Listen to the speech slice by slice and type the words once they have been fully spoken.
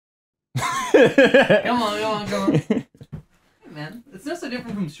Come on. Hey, man, it's not so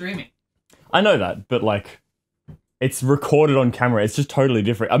different from streaming. I know that, but like, it's recorded on camera. It's just totally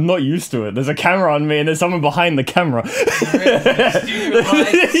different. I'm not used to it. There's a camera on me and there's someone behind the camera.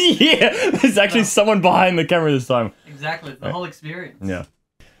 Yeah, there's actually someone behind the camera this time. Exactly, the whole experience. Yeah.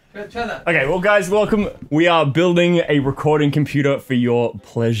 Try that. Okay, well guys, welcome. We are building a recording computer for your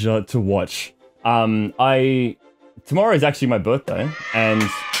pleasure to watch. Tomorrow is actually my birthday, and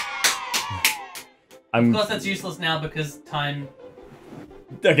of course that's useless now because time...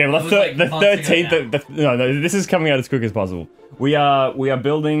 Okay, well the 13th, no, this is coming out as quick as possible. We are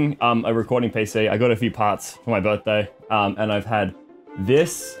building a recording PC. I got a few parts for my birthday, and I've had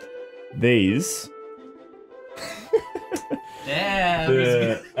these, yeah,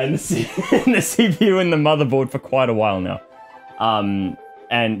 and the CPU and the motherboard for quite a while now.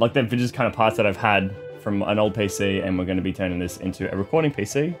 And like they're just kind of parts that I've had from an old PC, and we're going to be turning this into a recording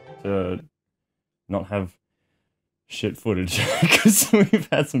PC to not have shit footage because we've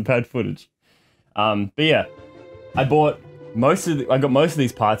had some bad footage. But yeah, I got most of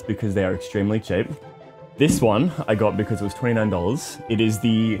these parts because they are extremely cheap. This one I got because it was $29. It is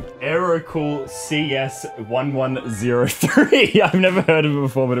the Aerocool CS1103. I've never heard of it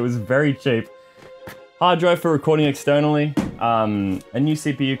before, but it was very cheap. Hard drive for recording externally, a new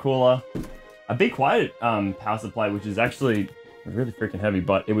CPU cooler, a Be Quiet power supply, which is actually really freaking heavy,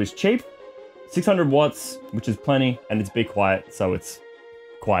 but it was cheap. 600 watts, which is plenty, and it's Be Quiet, so it's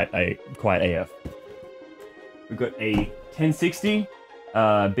quiet AF. We've got a 1060,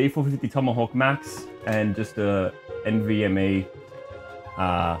 B450 Tomahawk Max, and just a NVMe,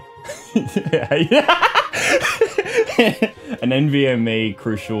 an NVMe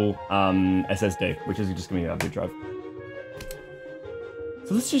Crucial SSD, which is just gonna be a boot drive.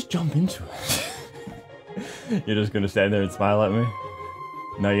 So let's just jump into it. You're just gonna stand there and smile at me?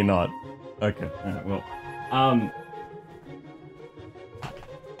 No, you're not. Okay, alright, well,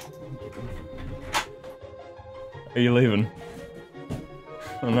 are you leaving?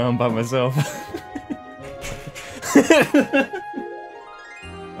 Oh no, I'm by myself.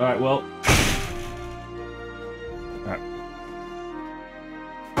 Alright, well. Alright.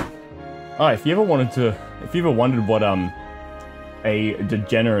 Oh, if you ever wondered what, a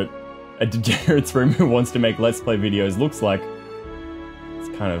degenerate's room who wants to make Let's Play videos looks like, it's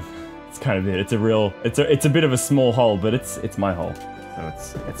kind of it. It's a bit of a small hole, but it's my hole,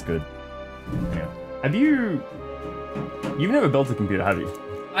 so it's good. Yeah. You've never built a computer, have you?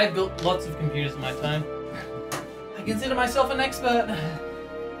 I've built lots of computers in my time. I consider myself an expert.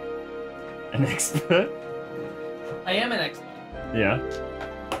 An expert? I am an expert. Yeah.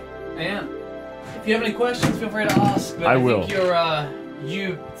 I am. If you have any questions, feel free to ask. But I will. Think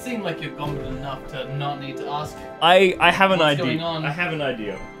you seem like you're competent enough to not need to ask. I have an idea. Going on. I have an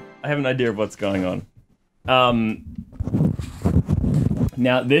idea. I have an idea of what's going on.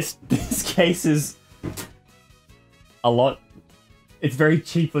 Now this case is a lot. It's very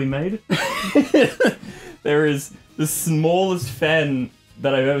cheaply made. There is the smallest fan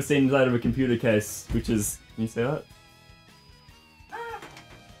that I've ever seen inside of a computer case, which is. Can you see that?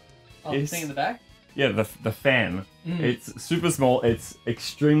 Oh, the thing in the back? Yeah, the fan. It's super small. It's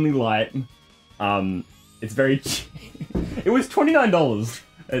extremely light. It's very cheap. It was $29.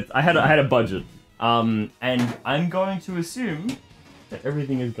 I had a budget, and I'm going to assume that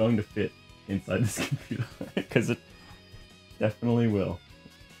everything is going to fit inside this computer because it definitely will.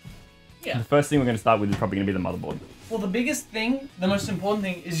 Yeah. The first thing we're going to start with is probably going to be the motherboard. Well, the biggest thing, the most important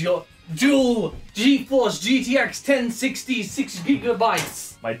thing, is your dual GeForce GTX 1060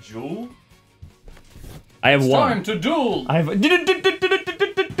 6GB. My dual? I have one. Time to duel. I have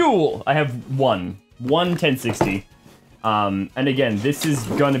dual. I have one 1060. And again, this is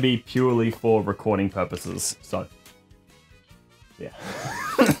going to be purely for recording purposes, so yeah.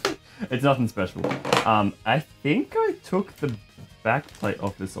 It's nothing special. I think I took the backplate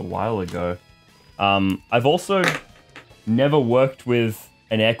off this a while ago. I've also never worked with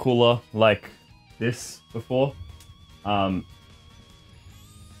an air cooler like this before. I'm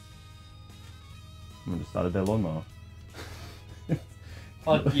gonna start a dead lawnmower.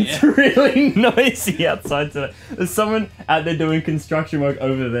 Oh, yeah. It's really noisy outside today. There's someone out there doing construction work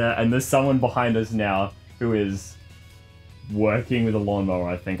over there, and there's someone behind us now who is working with a lawnmower,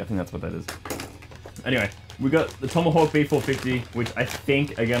 I think. I think that's what that is. Anyway, we got the Tomahawk B450, which I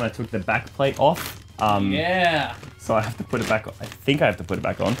think, again, I took the back plate off. Yeah. So I have to put it back on. I think I have to put it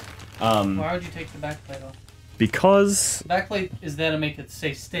back on. Why would you take the back plate off? Because... The back plate is there to make it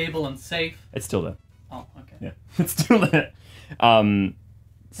stay stable and safe. It's still there. Oh, okay. Yeah, it's still there.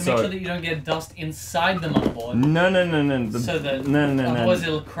 To make sure that you don't get dust inside the motherboard. No. Otherwise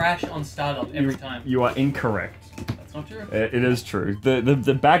it'll crash on startup every time. You are incorrect. That's not true. It is true.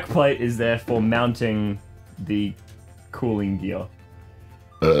 The back plate is there for mounting the cooling gear.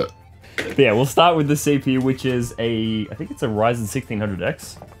 But yeah, we'll start with the CPU, which is I think it's a Ryzen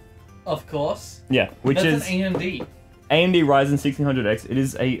 1600X. Of course. Yeah, which That's is an AMD. AMD Ryzen 1600X. It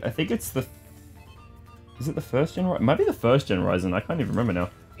is I think it's the... Is it the first gen? It might be the first gen Ryzen. I can't even remember now.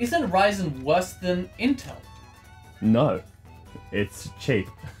 Isn't Ryzen worse than Intel? No. It's cheap.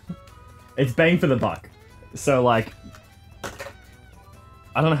 It's bang for the buck. So, like...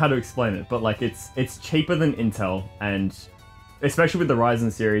 I don't know how to explain it, but, like, it's cheaper than Intel, and... Especially with the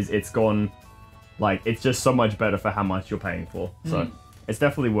Ryzen series, it's gone... Like, it's just so much better for how much you're paying for. So, it's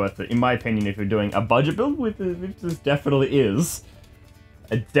definitely worth it. In my opinion, if you're doing a budget build, which this definitely is...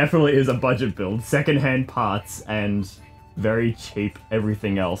 It definitely is a budget build. Second-hand parts and very cheap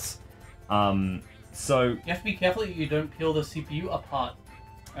everything else. So... You have to be careful that you don't peel the CPU apart,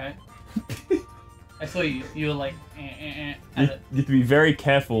 right? I saw you were like, at it. You have to be very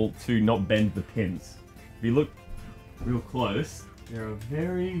careful to not bend the pins. If you look real close, there are a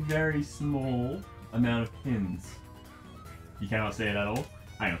very, very small amount of pins. You cannot see it at all?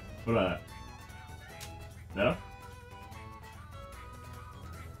 Hang on, what about that? Better?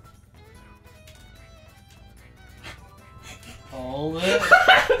 Hold it.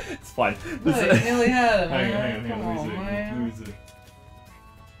 It's fine. No, you nearly had it, man. Hang on, let me see.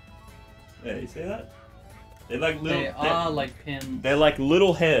 Yeah, you see that? They're like little... They are like pins. They're like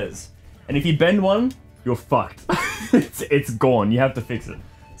little hairs. And if you bend one, you're fucked. It's gone. You have to fix it.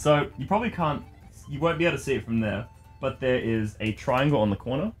 So, you probably can't... You won't be able to see it from there. But there is a triangle on the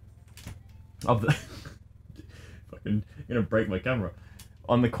corner of the... Fucking gonna break my camera.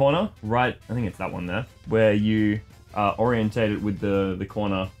 On the corner, right... I think it's that one there. Where you are orientated with the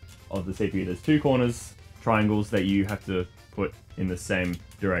corner of the CPU. There's two corners, triangles, that you have to put in the same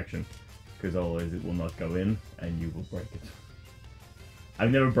direction. Because otherwise it will not go in, and you will break it.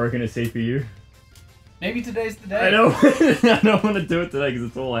 I've never broken a CPU. Maybe today's the day. I know. I don't want to do it today because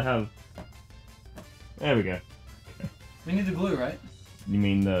it's all I have. There we go. Okay. We need the glue, right? You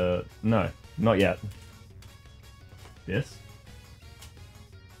mean the... No, not yet. This?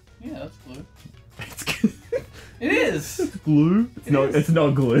 Yeah, that's glue. It's It is! It's glue? It's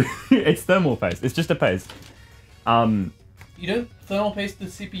not glue. It's thermal paste. It's just a paste. You don't thermal paste the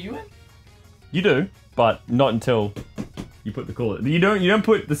CPU in? You do, but not until you put the cooler. You don't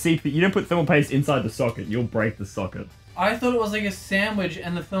put the CPU. You don't put thermal paste inside the socket. You'll break the socket. I thought it was like a sandwich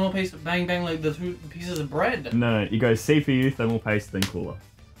and the thermal paste bang bang like the two pieces of bread. No, you go CPU, thermal paste, then cooler.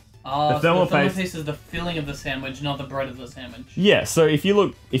 The thermal paste is the filling of the sandwich, not the bread of the sandwich. Yeah, so if you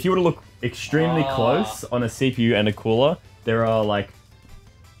were to look extremely close on a CPU and a cooler, there are like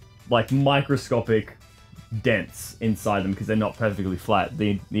microscopic dents inside them because they're not perfectly flat.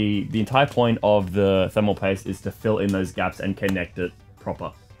 The entire point of the thermal paste is to fill in those gaps and connect it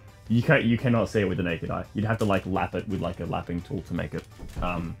proper. You cannot see it with the naked eye. You'd have to like lap it with like a lapping tool to make it.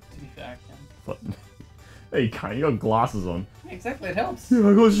 To be fair, I can. No, you can't. You got glasses on. Yeah, exactly, it helps. Yeah,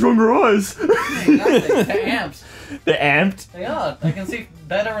 I got stronger eyes. Yeah, exactly. They're amped. They're amped. They are. I can see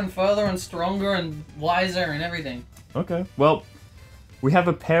better and further and stronger and wiser and everything. Okay. Well, we have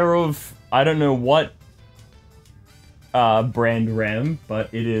a pair of I don't know what brand RAM,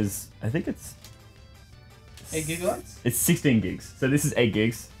 but it is, I think it's 8 gigabytes? It's 16 gigs. So this is 8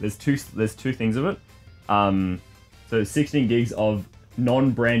 gigs. There's two things of it. So 16 gigs of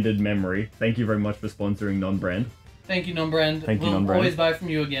non-branded memory. Thank you very much for sponsoring non-brand. Thank you, non-brand. Thank you, we'll non-brand. always buy from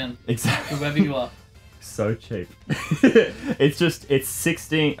you again. Exactly. Whoever you are. So cheap. It's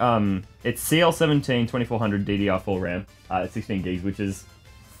 16 it's CL17 2400 DDR4 RAM at 16 gigs, which is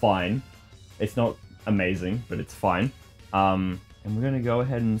fine. It's not amazing, but it's fine. And we're gonna go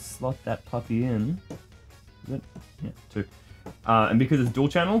ahead and slot that puppy in. Is it? Yeah, 2. And because it's dual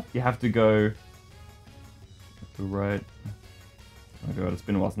channel, you have to go right. Oh god, it's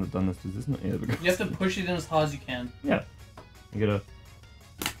been a while since I've done this. Does this not? Yeah, there we go. You have to push it in as hard as you can. Yeah. You gotta.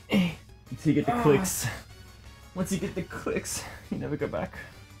 Until you get the clicks. Once you get the clicks, you never go back.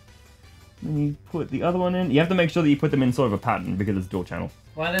 Then you put the other one in. You have to make sure that you put them in sort of a pattern because it's dual channel.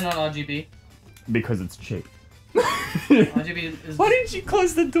 Why are they not RGB? Because it's cheap. RGB is... Why didn't you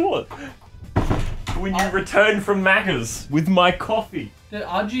close the door? When you returned from Macca's with my coffee. The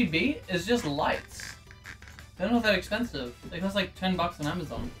RGB is just lights. They're not that expensive. They cost like $10 on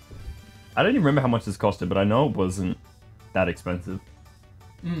Amazon. I don't even remember how much this costed, but I know it wasn't that expensive.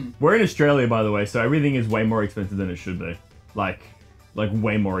 Mm. We're in Australia, by the way, so everything is way more expensive than it should be. Like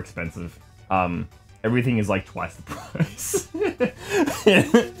way more expensive. everything is like twice the price.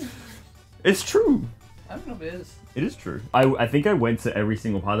 It's true. I don't know if it is. It is true. I think I went to every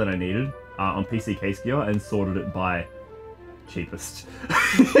single part that I needed on PC Case Gear and sorted it by cheapest.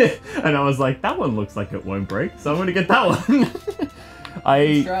 And I was like, that one looks like it won't break, so I'm gonna get that one.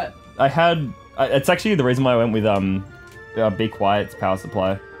 It's actually the reason why I went with Be Quiet's power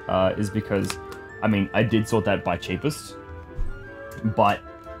supply is because, I mean, I did sort that by cheapest, but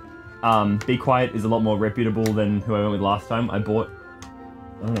Be Quiet is a lot more reputable than who I went with last time. I don't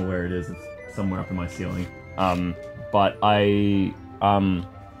know where it is, it's somewhere up in my ceiling. But I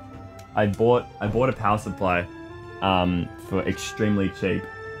bought a power supply for extremely cheap,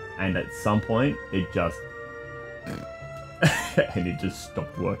 and at some point it just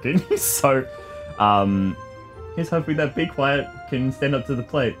stopped working. So here's hoping that Be Quiet can stand up to the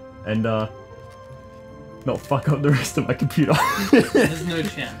plate and not fuck up the rest of my computer. There's no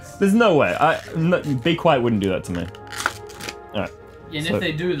chance. There's no way. Be Quiet wouldn't do that to me. Alright. Yeah, and if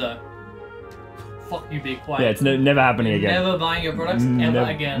they do though, fuck you, Be Quiet. Yeah, it's never happening again. Never buying your products ever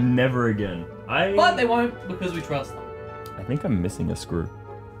again. Never again. But they won't, because we trust them. I think I'm missing a screw.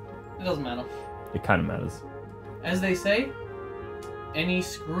 It doesn't matter. It kind of matters. As they say, any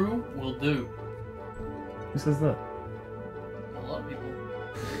screw will do. Who says that? A lot of people.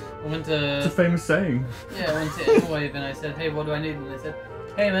 I went to... It's a famous saying. Yeah, I went to M-Wave and I said, hey, what do I need? And they said,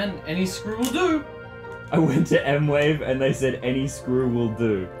 hey man, any screw will do. I went to M-Wave and they said any screw will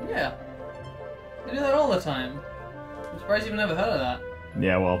do. Yeah. They do that all the time. I'm surprised you've never heard of that.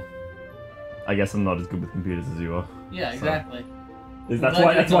 Yeah, well, I guess I'm not as good with computers as you are. Yeah, exactly. So,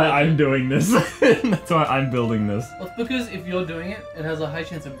 that's why I'm doing this. That's why I'm building this. Well, it's because if you're doing it, it has a high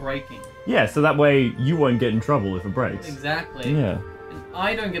chance of breaking. Yeah, so that way you won't get in trouble if it breaks. Exactly. Yeah. And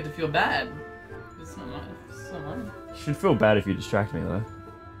I don't get to feel bad. It's not mine. It's not mine. You should feel bad if you distract me, though.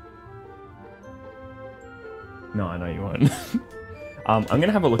 No, I know you won't. I'm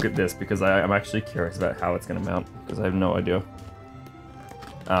gonna have a look at this because I'm actually curious about how it's gonna mount because I have no idea.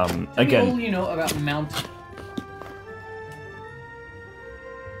 Again, all you know about mounting.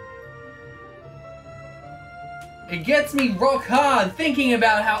 It gets me rock hard thinking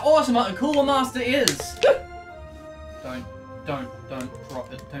about how awesome a Cooler Master is. Don't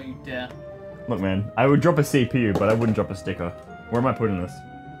drop it. Don't you dare. Look, man, I would drop a CPU, but I wouldn't drop a sticker. Where am I putting this?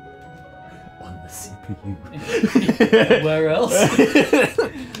 On the CPU. Where else?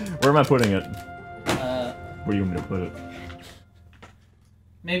 Where am I putting it? Where do you want me to put it?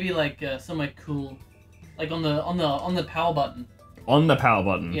 Maybe like somewhere cool, like on the power button. On the power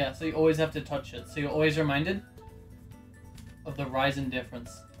button. Yeah, so you always have to touch it, so you're always reminded of the Ryzen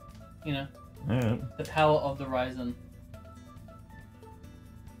difference. You know. Alright. The power of the Ryzen.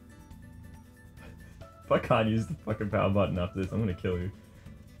 If I can't use the fucking power button after this, I'm gonna kill you.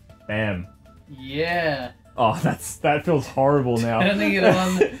 Bam. Yeah. Oh, that feels horrible now. Turning it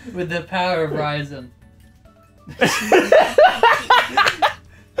on with the power of Ryzen.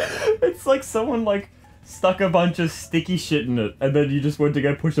 It's like someone like stuck a bunch of sticky shit in it, and then you just went to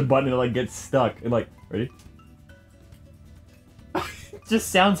go push a button and it like gets stuck. And like, ready? It just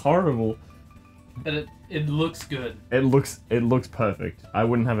sounds horrible. But it looks good. It looks perfect. I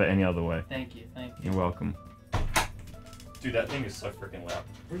wouldn't have it any other way. Thank you, thank you. You're welcome. Dude, that thing is so freaking loud.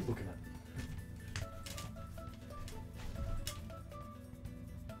 What are you looking at?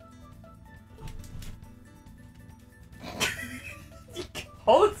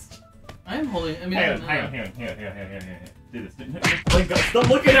 Hold it. I'm holding. I mean, hang on. Do this. Let go. Stop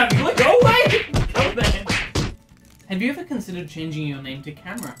looking at me. Let go away. Go there. Have you ever considered changing your name to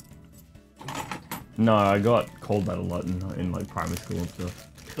Camera? No, I got called that a lot in like primary school and stuff.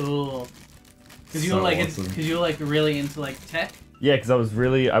 Cool. Because you So were like, awesome. because you were like really into like tech. Yeah, because I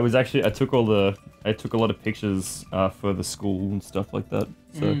took a lot of pictures for the school and stuff like that.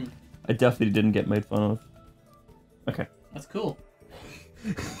 So I definitely didn't get made fun of. Okay. That's cool.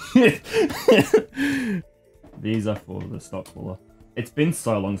 These are for the stock cooler. It's been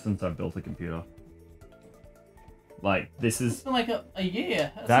so long since I've built a computer. Like, this is... It's been like a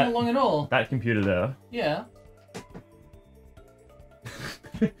year. That's not long at all. That computer there. Yeah.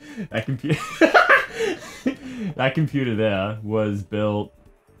 That computer... that computer there was built...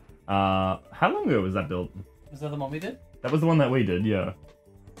 how long ago was that built? Was that the one we did? That was the one that we did, yeah.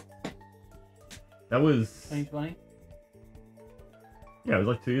 That was... 2020? Yeah, it was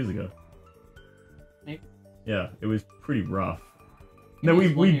like 2 years ago. Maybe. Yeah, it was pretty rough. No,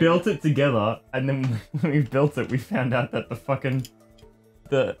 we built it together, and then when we built it, we found out that the fucking...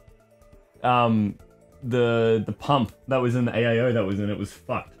 The pump that was in the AIO that was in it was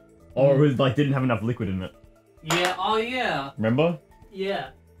fucked. Or it was like, didn't have enough liquid in it. Yeah, oh yeah. Remember? Yeah.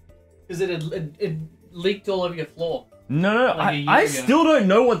 Because it leaked all over your floor. No, Like I still don't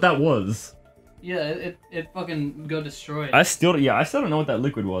know what that was. Yeah, it fucking got destroyed. I still don't know what that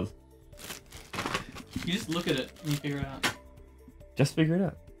liquid was. You just look at it and you figure it out. Just figure it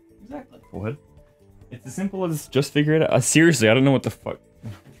out. Exactly. Forehead. It's as simple as just figure it out. Seriously, I don't know what the fuck.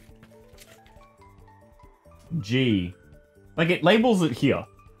 G. Like, it labels it here.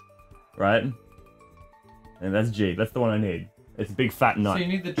 Right? And that's G. That's the one I need. It's a big fat nut. So you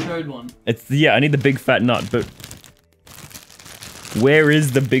need the chode one. I need the big fat nut, but... Where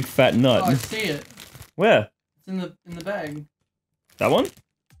is the big fat nut? Oh, I see it. Where? It's in the bag. That one?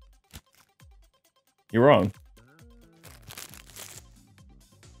 You're wrong.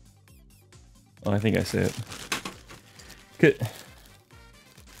 Oh, I think I see it. Good.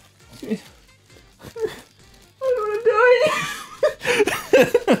 I don't want to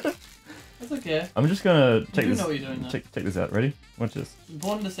die. That's okay. I'm just gonna take this. Know what you're doing now. Take this out. Ready? Watch this. It's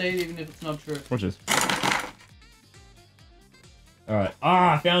important to say it even if it's not true. Watch this. All right.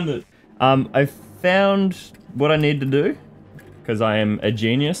 Ah, I found it. I found what I need to do because I am a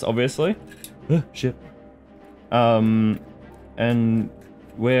genius, obviously. Shit. And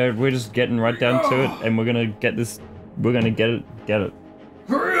we're just getting right down to it, and we're gonna get this. We're gonna get it.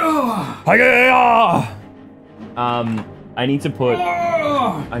 I need to put.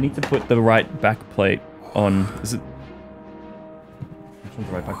 I need to put the right back plate on. Is it? Which one's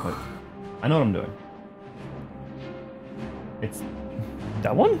the right back plate? I know what I'm doing. It's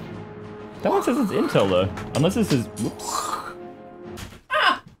that one. That one says it's Intel though. Unless this is. Whoops.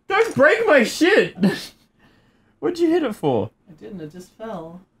 Ah! Don't break my shit. What'd you hit it for? I didn't. It just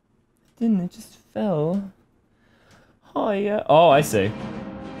fell. Didn't it just fell? Oh yeah. Oh, I see.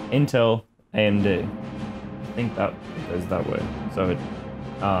 Intel, AMD. I think that goes that way. So it,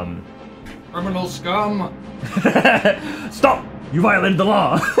 Criminal scum! Stop! You violated the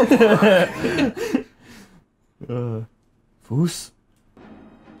law! Foos?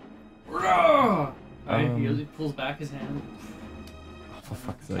 He pulls back his hand. Oh, for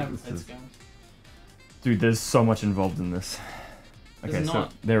fuck's sake. Dude, there's so much involved in this. Okay, so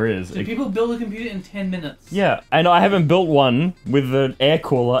there is. So people build a computer in 10 minutes. Yeah, and I haven't built one with an air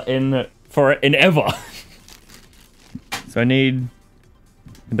cooler in ever. So I need...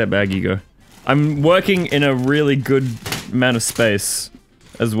 Where'd that baggie go? I'm working in a really good amount of space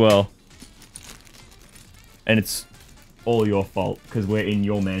as well. And it's all your fault, because we're in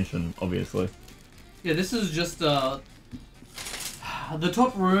your mansion, obviously. Yeah, this is just, the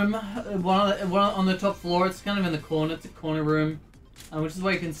top room, one on the top floor, it's kind of in the corner, it's a corner room. Which is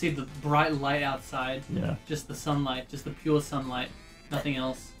why you can see the bright light outside. Yeah. Just the sunlight, just the pure sunlight, nothing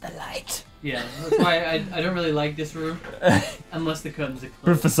else. The light. Yeah, that's why I don't really like this room, unless the curtains are closed.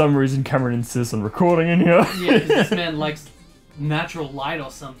 But for some reason, Cameron insists on recording in here. Yeah, because this man likes natural light or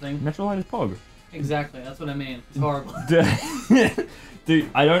something. Natural light is pog. Exactly, that's what I mean. It's horrible.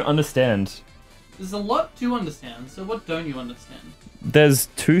 Dude, I don't understand. There's a lot to understand, so what don't you understand? There's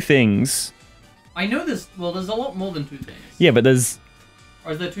two things. I know there's a lot more than two things. Yeah, but there's...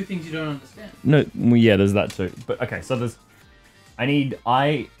 Or is there two things you don't understand? No, well, yeah, there's that too. But okay, so there's... I need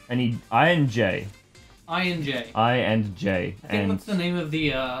I and J. I and J. I and J. I think what's the name of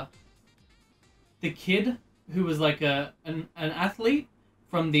the kid who was like an athlete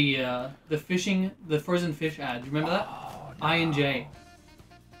from the frozen fish ad. Do you remember that? Oh, no. I and J.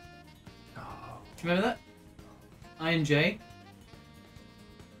 No. Do you remember that? I and J.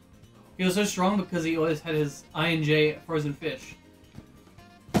 He was so strong because he always had his I and J frozen fish.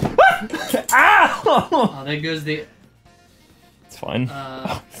 Ow! Oh, there goes the... It's fine.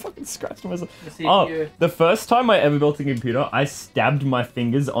 I fucking scratched myself. Oh, the first time I ever built a computer, I stabbed my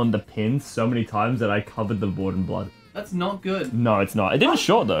fingers on the pins so many times that I covered the board in blood. That's not good. No, it's not. It didn't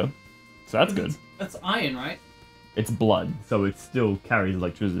short though. So that's good. That's iron, right? It's blood, so it still carries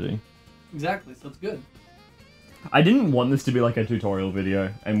electricity. Exactly, so it's good. I didn't want this to be like a tutorial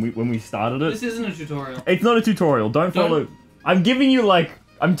video, and when we started it... This isn't a tutorial. It's not a tutorial, don't follow... I'm giving you like...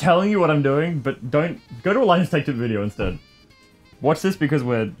 I'm telling you what I'm doing, but don't... Go to a Linus Tech Tip video instead. Watch this because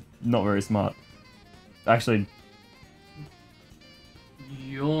we're not very smart. Actually...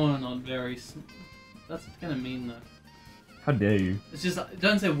 You're not very smart. That's kind of mean though. How dare you? It's just...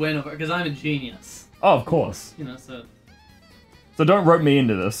 Don't say when over, because I'm a genius. Oh, of course. You know, so... So don't rope me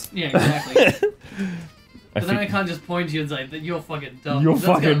into this. Yeah, exactly. But then I can't just point to you and say that you're fucking dumb. You're That's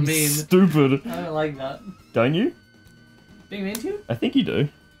fucking mean. stupid. I don't like that. Don't you? Being mean to you? I think you do.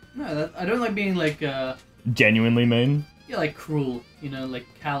 No, I don't like being like, Genuinely mean? yeah, like cruel. You know, like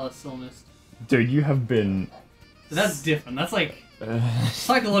callous almost. Dude, you have been... So that's different. That's like...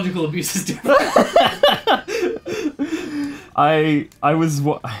 Psychological abuse is different. I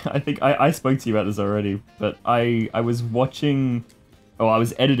think I spoke to you about this already, but I was watching, I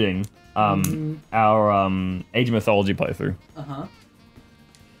was editing our Age of Mythology playthrough.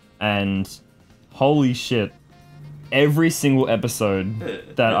 And holy shit, every single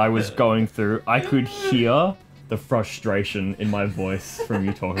episode that I was going through, I could hear the frustration in my voice from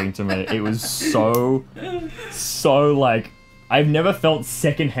you talking to me. It was so like, I've never felt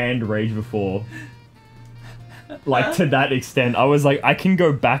secondhand rage before. Like, to that extent. I was like, I can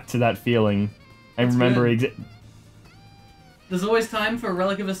go back to that feeling and remember There's always time for a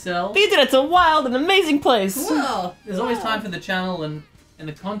Relic of a Cell. The internet's a wild and amazing place! Well, there's always time for the channel and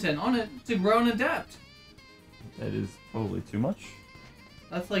the content on it to grow and adapt. That is probably too much.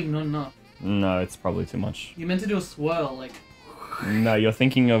 That's like not enough. No, it's probably too much. You meant to do a swirl, like... No, you're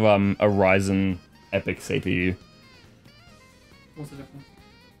thinking of a Ryzen Epic CPU. What's the difference?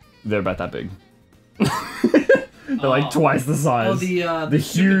 They're about that big. They're like twice the size. Oh,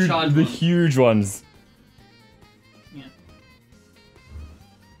 the huge ones. Yeah.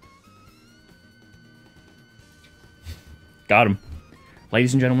 Got him.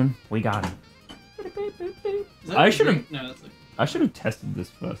 Ladies and gentlemen, we got him. I should have. No, that's like... I should have tested this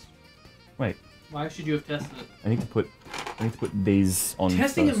first. Wait. Why should you have tested it? I need to put these on.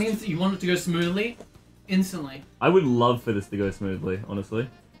 Testing first. it means that you want it to go smoothly, instantly. I would love for this to go smoothly, honestly.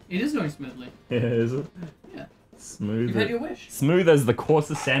 It is going smoothly. Yeah, is it? Yeah. Smooth. You've had your wish. Smooth as the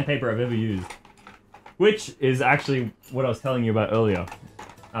coarsest sandpaper I've ever used. Which is actually what I was telling you about earlier,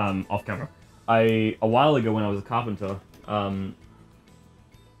 off camera. A while ago when I was a carpenter, when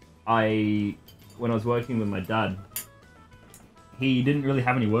I was working with my dad, he didn't really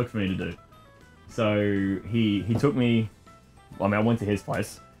have any work for me to do. So he took me, I went to his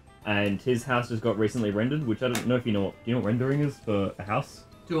place, and his house just got recently rendered, which I don't know if you know what rendering is for a house?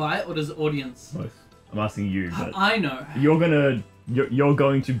 Do I, or does the audience? Both. I'm asking you, but I know. You're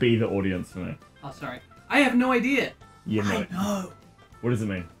going to be the audience for me. Oh, sorry. I have no idea. You know. I know. What does it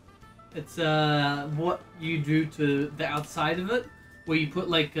mean? It's what you do to the outside of it, where you put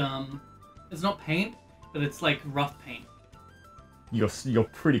like it's not paint, but it's like rough paint. You're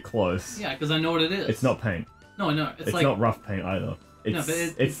pretty close. Yeah, because I know what it is. It's not paint. No, I know. It's like, not rough paint either. It's, no,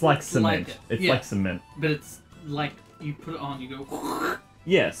 but it's like cement. Like it's like cement. But it's like you put it on, you go.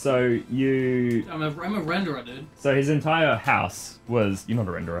 Yeah, so you. I'm a renderer, dude. So his entire house was. You're not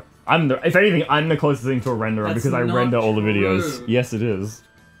a renderer. If anything, I'm the closest thing to a renderer. That's because I render all the videos. true. Yes, it is.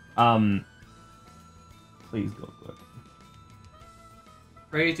 Please God.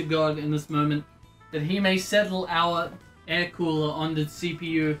 Pray to God in this moment that He may settle our air cooler on the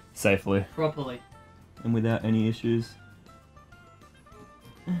CPU Safely. properly. And without any issues.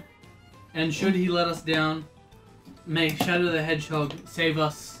 And should He let us down, may Shadow the Hedgehog save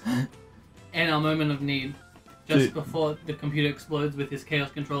us in our moment of need, just before the computer explodes with his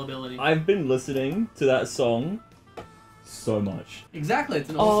chaos control ability. I've been listening to that song so much. Exactly, it's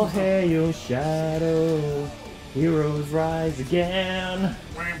an All awesome song. hail Shadow, heroes rise again.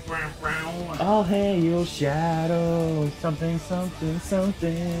 All hail Shadow, something, something,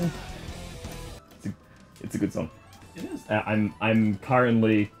 something. It's a good song. It is. I'm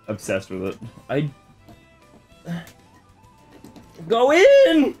currently obsessed with it. Go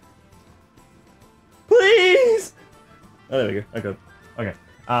in, please. Oh, there we go. Okay.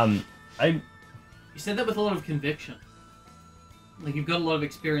 You said that with a lot of conviction. Like you've got a lot of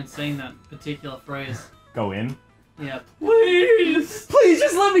experience saying that particular phrase. Go in. Yeah. Please! Please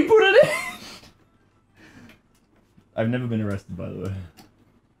just let me put it in! I've never been arrested, by the way.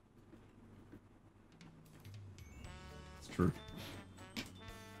 It's true.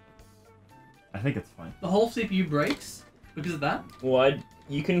 I think it's fine. The whole CPU breaks because of that? Well,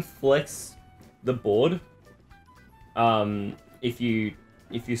 you can flex the board if you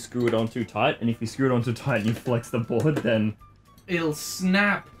screw it on too tight, and if you screw it on too tight and you flex the board, then... It'll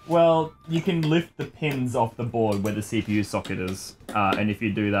snap. Well, you can lift the pins off the board where the CPU socket is, and if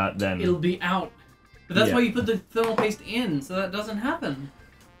you do that, then... It'll be out. But that's Yeah. why you put the thermal paste in, so that doesn't happen.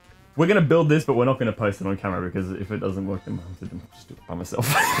 We're gonna build this, but we're not gonna post it on camera, because if it doesn't work, then I'll have to just do it by myself.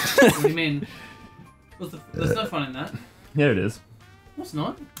 What do you mean? There's no fun in that. Yeah, it is. What's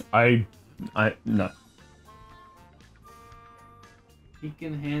not? No. He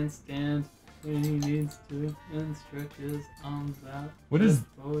can handstand when he needs to and stretch his arms out. What is...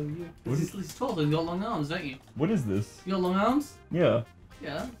 For you. What He's tall, so you got long arms, don't you? What is this? You got long arms? Yeah.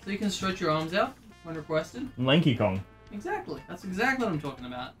 Yeah, so you can stretch your arms out when requested. Lanky Kong. Exactly. That's exactly what I'm talking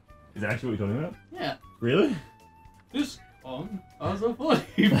about. Is that actually what you're talking about? Yeah. Really? This on as a funny.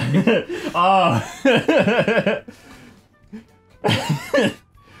 Oh.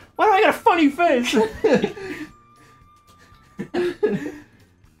 Why do I got a funny face?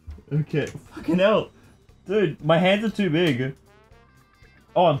 Okay, fucking hell. Dude, my hands are too big.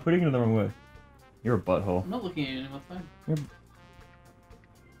 Oh, I'm putting it in the wrong way. You're a butthole. I'm not looking at you anymore, fine.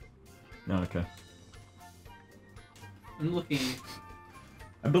 No, okay. I'm looking at you.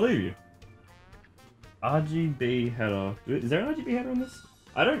 I believe you. RGB header. Is there an RGB header on this?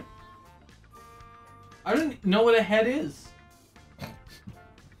 I don't know what a head is.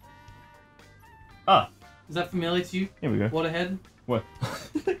 Ah. Is that familiar to you? Here we go. What a head? What?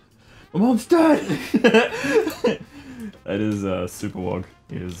 My mom's dead! That is Super Wog.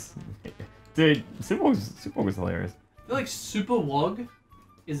 He is... Dude, Super Wog is hilarious. I feel like Super Wog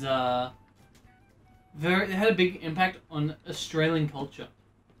is it had a big impact on Australian culture.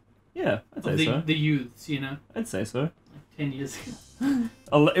 Yeah, I'd say so. The youths, you know? I'd say so. Like 10 years ago.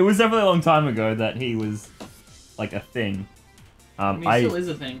 It was definitely a long time ago that he was, like, a thing. I mean, he still is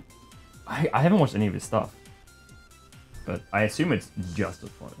a thing. I haven't watched any of his stuff. But I assume it's just as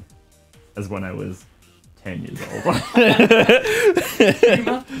funny as when I was 10 years old.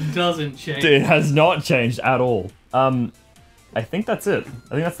 Humor doesn't change. It has not changed at all. I think that's it. I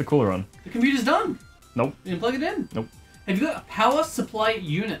think that's the cooler run. The computer's done. Nope. You didn't plug it in. Nope. Have you got a power supply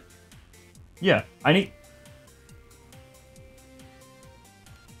unit? Yeah, I need...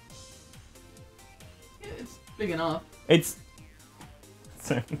 Yeah, it's big enough. It's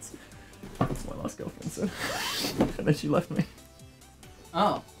my last girlfriend said. And then she left me.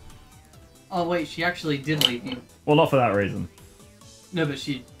 Oh. Oh wait, she actually did leave you. Well, not for that reason. No, but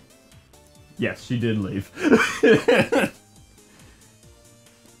she... Yes, she did leave.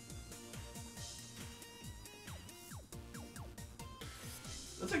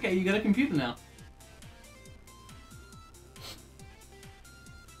 That's okay, you got a computer now.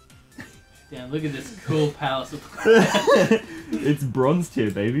 Damn, look at this cool power supply. It's bronze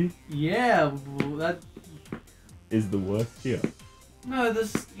tier, baby. Yeah, that... Is the worst tier. No,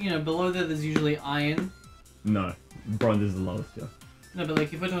 there's, below there, there's usually iron. No, bronze is the lowest tier. No, but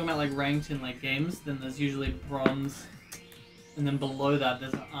like, if we're talking about like ranked in like games, then there's usually bronze. And then below that,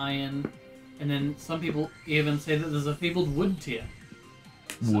 there's iron. And then some people even say that there's a feebled wood tier.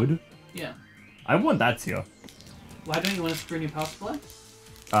 Wood? Yeah. I want that tier. Why don't you want to screw in your power supply?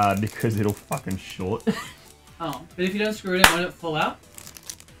 Because it'll fucking short. Oh, but if you don't screw it in, won't it fall out?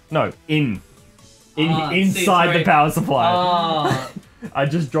 No, inside the power supply. Ah. I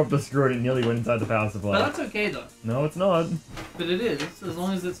just dropped a screw and it nearly went inside the power supply. But that's okay though. No, it's not. But it is, as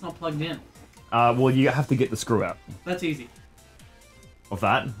long as it's not plugged in. Well, you have to get the screw out. That's easy. Of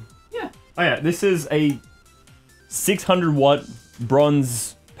that? Yeah. Oh yeah, this is a 600 watt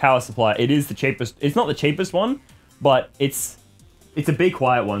bronze power supply. It is the cheapest. It's not the cheapest one, but it's a big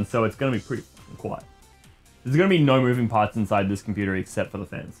quiet one, so it's going to be pretty quiet. There's going to be no moving parts inside this computer except for the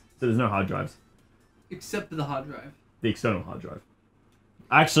fans. So there's no hard drives. Except for the hard drive. The external hard drive.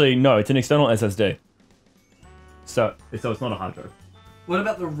 Actually, no, it's an external SSD. So it's not a hard drive. What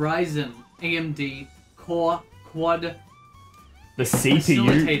about the Ryzen AMD Core Quad The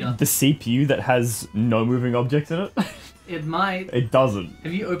CPU that has no moving objects in it? It might. It doesn't.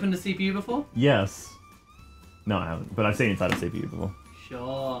 Have you opened a CPU before? Yes. No, I haven't. But I've seen inside a CPU before.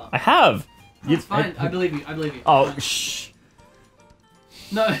 Sure. I have! It's fine. I believe you. I believe you. Oh, shh.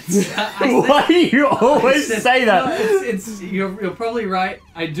 No, Why do you always say that? No, you're probably right.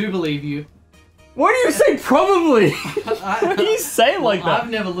 I do believe you. Why do you say probably? Why do you say it like that? I've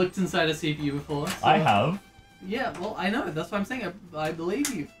never looked inside a CPU before. So. I have. Yeah, well, I know. That's what I'm saying. I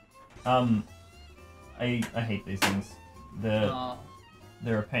believe you. I hate these things. They're a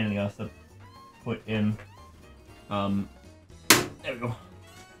pain in the ass to put in. There we go.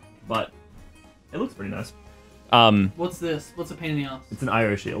 But it looks pretty nice. What's this? What's a pain in the ass? It's an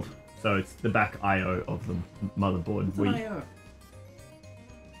I/O shield. So it's the back I/O of the motherboard. What's an I/O?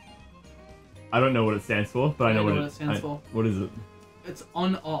 I don't know what it stands for, but I know what it stands for. What is it? It's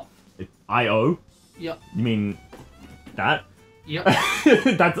on off. It's I/O? Yep. You mean that? Yep.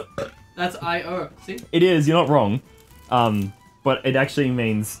 That's I/O. See? It is. You're not wrong. But it actually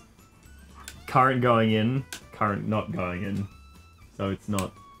means current going in, current not going in. So it's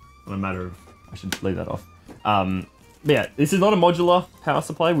not a matter of. I should leave that off. But yeah, this is not a modular power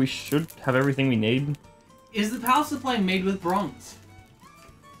supply. We should have everything we need. Is the power supply made with bronze?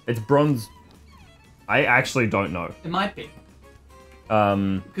 It's bronze. I actually don't know. It might be.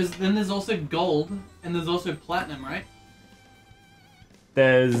 Because then there's also gold, and there's also platinum, right?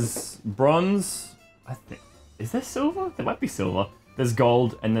 There's bronze, I think. Is there silver? There might be silver. There's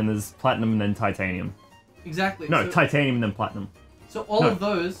gold, and then there's platinum, and then titanium. Exactly. No, titanium and then platinum. So all of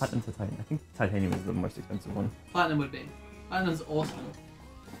those... Platinum, titanium. I think titanium is the most expensive one. Platinum would be. Platinum's awesome.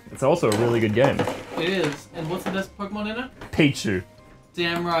 It's also a really good game. It is. And what's the best Pokemon in it? Pichu.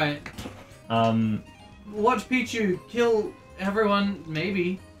 Damn right. Watch Pichu kill everyone,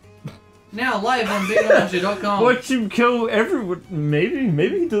 maybe. Now live on BigManager.com. Watch him kill everyone.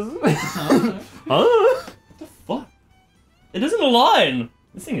 Maybe he doesn't. Huh? What the fuck? It doesn't align.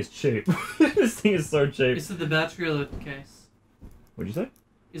 This thing is cheap. This thing is so cheap. Is it the battery or the case? What'd you say?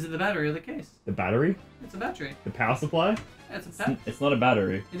 Is it the battery or the case? The battery? It's a battery. The power supply? Yeah, it's a battery. It's not a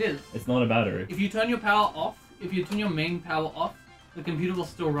battery. It is. It's not a battery. If you turn your power off, if you turn your main power off, the computer will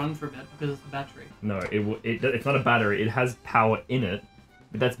still run for a bit because it's the battery. No, it's not a battery. It has power in it,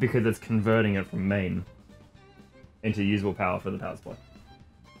 but that's because it's converting it from main into usable power for the power supply.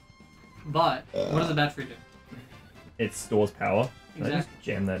 But what does the battery do? It stores power. Exactly. I just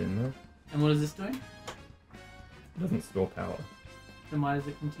jam that in there. And what is this doing? It doesn't store power. Then why does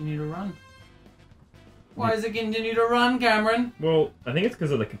it continue to run? Why does it continue to run, Cameron? Well, I think it's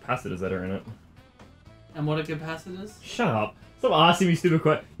because of the capacitors that are in it. And what are capacitors? Shut up. Stop asking me stupid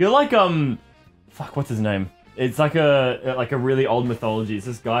questions. You're like, fuck, what's his name? It's like a really old mythology. It's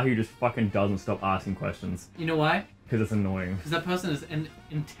this guy who just fucking doesn't stop asking questions. You know why? Because it's annoying. Because that person is an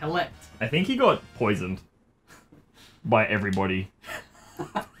intellect. I think he got poisoned. By everybody.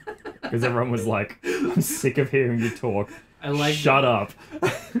 Because everyone was like, I'm sick of hearing you talk. I like Shut up.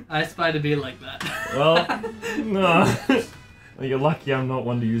 I aspire to be like that. Well, no. You're lucky I'm not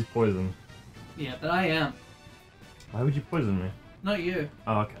one to use poison. Yeah, but I am. Why would you poison me? Not you.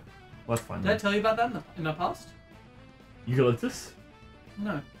 Oh, okay. Well, that's fine. Did I tell you about that in the past? Eucalyptus?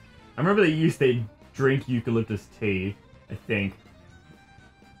 No. I remember they used to drink eucalyptus tea, I think.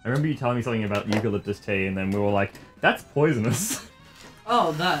 I remember you telling me something about eucalyptus tea, and then we were like, that's poisonous.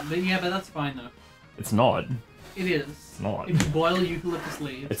 Oh, that. But yeah, but that's fine, though. It's not. It is. It's not. If you boil eucalyptus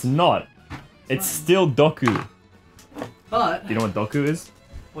leaves. It's not. It's still doku. But... Do you know what doku is?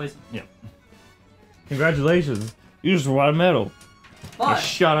 Poison. Yeah. Congratulations. You just won a medal. But...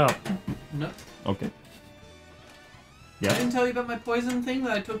 Shut up. No. Okay. I Yeah. didn't tell you about my poison thing,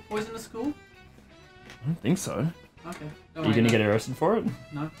 that I took poison to school? I don't think so. Okay. Are you gonna get arrested for it?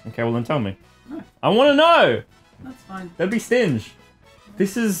 No. Okay, well then tell me. No. I wanna know! That's fine. That'd be stinge.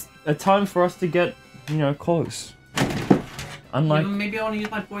 This is a time for us to get, you know, close. Unlike... Yeah, maybe I want to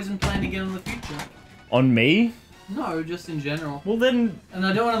use my poison plan again in the future. On me? No, just in general. Well then... And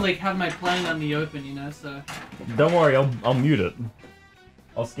I don't want to, like, have my plan out in the open, you know, so... Don't worry, I'll mute it.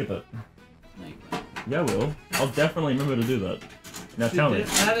 I'll skip it. There you go. Yeah, I will. I'll definitely remember to do that. Now tell me.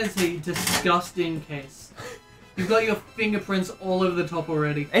 That is a disgusting case. You've got your fingerprints all over the top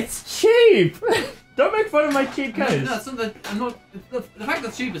already. It's cheap! Don't make fun of my cheap case. No, it's not that. I'm not. The fact that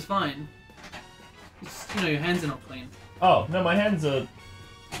it's cheap is fine. It's, you know, your hands are not clean. Oh, no, my hands are...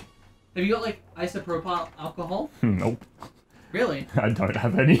 Have you got, like, isopropyl alcohol? Nope. Really? I don't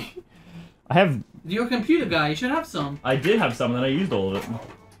have any. I have... You're a computer guy, you should have some. I did have some and I used all of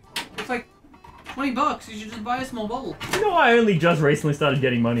it. It's like $20, you should just buy a small bottle. You know, I only just recently started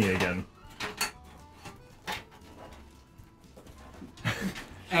getting money again.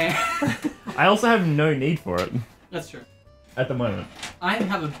 I also have no need for it. That's true. At the moment. I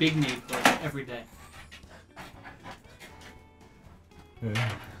have a big need for it every day.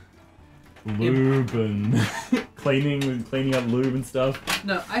 Lube and cleaning up lube and stuff.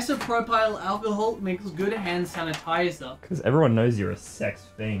 No, isopropyl alcohol makes good hand sanitizer. Because everyone knows you're a sex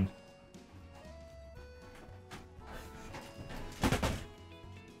fiend.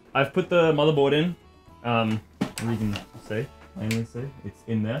 I've put the motherboard in. You can see, plainly see, it's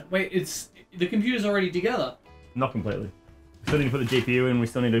in there. Wait, the computer's already together. Not completely. We still need to put the GPU in. We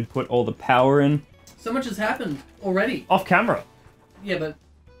still need to put all the power in. So much has happened already. Off camera. Yeah, but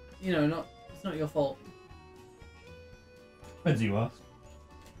you know, it's not your fault. As you ask.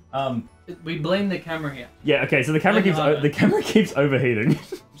 We blame the camera here, Yeah. Okay. So the camera keeps overheating.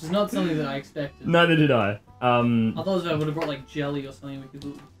 which is not something that I expected. Neither did I. Otherwise, I would have brought like jelly or something. We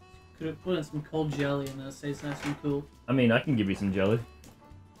could have put in some cold jelly and then it stays nice and cool. I mean, I can give you some jelly.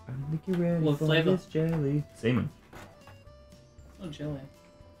 Make you ready What for flavor? this jelly. Semen. It's not jelly.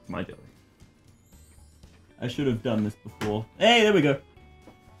 My jelly. I should have done this before. Hey, there we go.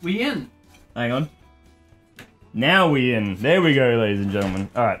 We in. Hang on. Now we in. There we go, ladies and gentlemen.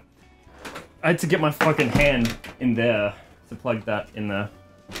 Alright. I had to get my fucking hand in there to plug that in there.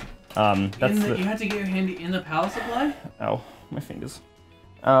 You had to get your hand in the power supply? Ow, my fingers.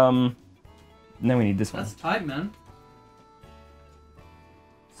 Now we need this one. That's tight, man.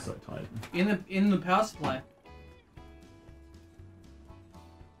 So tight. In the power supply.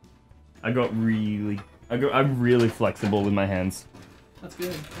 I'm really flexible with my hands. That's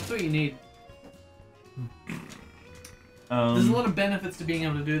good. That's what you need. There's a lot of benefits to being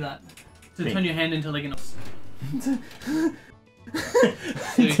able to do that. To turn your hand into like an...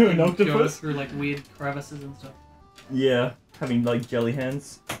 So you To an can go octopus? through like weird crevices and stuff. Yeah, having like jelly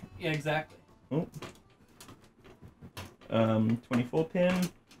hands. Yeah, exactly. Oh. 24 pin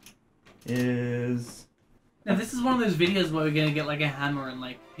is... Now this is one of those videos where we're gonna get like a hammer and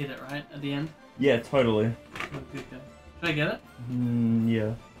like hit it right at the end. Yeah, totally. Oh, good go. Should I get it? Yeah.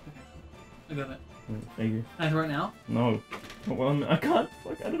 Okay. I got it. Thank you. Can I throw it now? No. Well, I can't.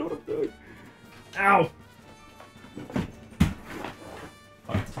 Fuck, I don't know what I'm doing. Ow!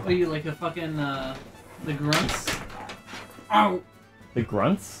 What are you like a fucking the grunts? Ow! The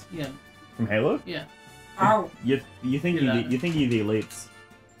grunts Yeah. from Halo? Yeah. Ow! You think Do you're that. you think you're the elites?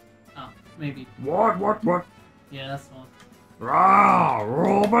 Oh, maybe. What? Yeah, that's the one. Rah!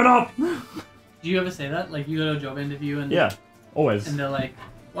 Roll it up! Do you ever say that? Like you go to a job interview and Yeah, always. and they're like,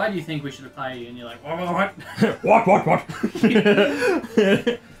 "Why do you think we should hire you?" And you're like, "What? What?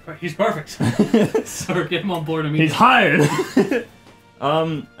 He's perfect." So get him on board immediately. He's hired!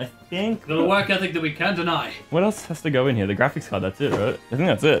 I think... Got a work ethic that we can't deny. What else has to go in here? The graphics card, that's it, right? I think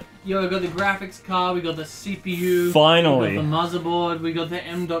that's it. Yo, we got the graphics card, we got the CPU, Finally! we got the motherboard, we got the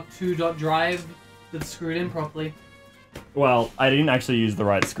M.2 drive that's screwed in properly. Well, I didn't actually use the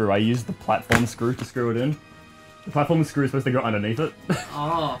right screw. I used the platform screw to screw it in. The platform screw is supposed to go underneath it.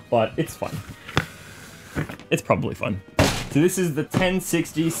 Oh. But it's fun. It's probably fun. So this is the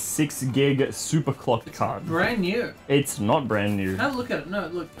 1060 6GB super clock card. Brand new. It's not brand new. Have a look at it. No,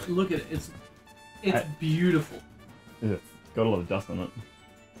 look at it. It's beautiful. It's got a lot of dust on it.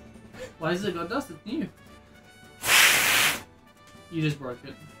 Why has it got dust? It's new. You just broke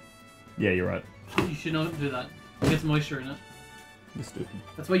it. Yeah, you're right. You should not do that. It gets moisture in it. You're stupid.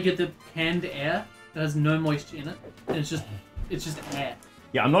 That's why you get the canned air that has no moisture in it, and it's just air.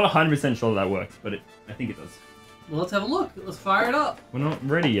 Yeah, I'm not 100% sure that works, but I think it does. Well, let's have a look. Let's fire it up. We're not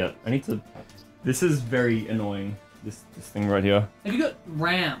ready yet. I need to... This is very annoying. This thing right here. Have you got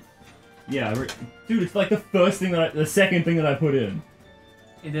RAM? Yeah, dude, it's like the second thing that I put in.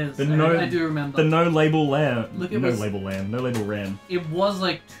 It is. The I do remember. The no label RAM. Look, it no was- label RAM. It was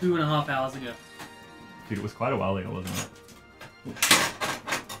like 2.5 hours ago. Dude, it was quite a while ago, wasn't it?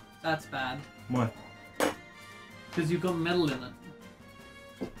 That's bad. Why? Because you've got metal in it.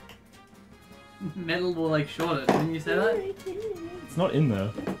 Metal will like short it. Didn't you say that? It's not in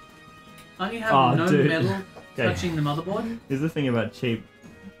there. Can't you have Oh, no dude. metal Okay. touching the motherboard? Here's the thing about cheap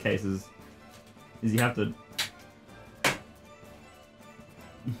cases. Is you have to...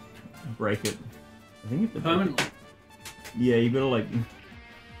 break it. I think you have to break it. Permanently. Yeah, you gotta like...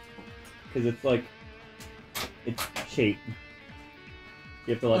 Because it's like... It's cheap.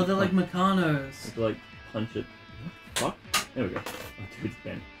 You have to like... Oh, they're like You Mechanos. have to like punch it. What? There we go. Oh, dude, it's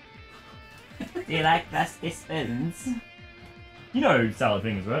bent. Do you like rusty spoons? You know salad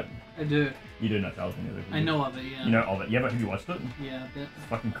fingers, right? I do. You do know salad fingers. I know of it, yeah. You know of it. Yeah, but have you watched it? Yeah, a bit. It's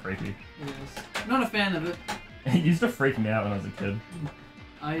fucking creepy. It is. I'm not a fan of it. It used to freak me out when I was a kid.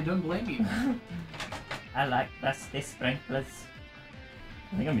 I don't blame you. I like rusty sprinklers.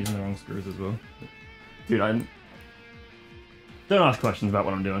 I think I'm using the wrong screws as well. Dude, don't ask questions about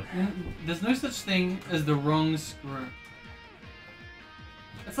what I'm doing. There's no such thing as the wrong screw.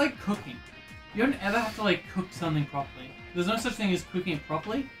 It's like cooking. You don't ever have to like cook something properly. There's no such thing as cooking it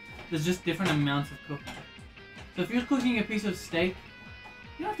properly. There's just different amounts of cooking. So if you're cooking a piece of steak,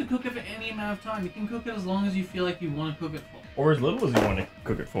 you don't have to cook it for any amount of time. You can cook it as long as you feel like you want to cook it for. Or as little as you want to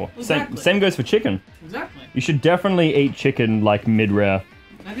cook it for. Exactly. Same goes for chicken. Exactly. You should definitely eat chicken like mid-rare.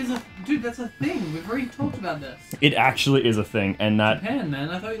 That is a dude. That's a thing. We've already talked about this. It actually is a thing, and that... Japan, man.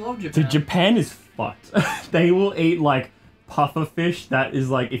 I thought you loved Japan. Dude, Japan is fucked. They will eat like puffer fish that is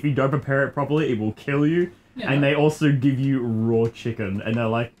like, if you don't prepare it properly, it will kill you. Yeah. And they also give you raw chicken, and they're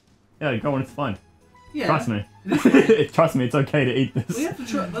like, yeah, go on, it's fine. Yeah. Trust me. It Trust me, it's okay to eat this. We have to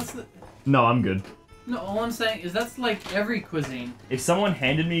try. That's the. No, I'm good. No, all I'm saying is that's like every cuisine. If someone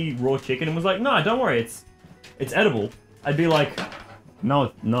handed me raw chicken and was like, no, don't worry, it's edible, I'd be like,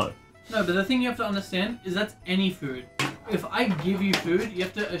 no. No, but the thing you have to understand is that's any food. If I give you food, you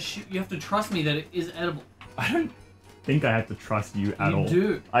have to trust me that it is edible. I don't think I have to trust you at all. You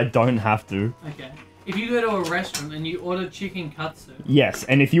do. I don't have to. Okay. If you go to a restaurant and you order chicken katsu, Yes,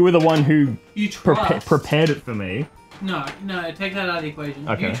 and if you were the one who you trust. prepared it for me... No, take that out of the equation.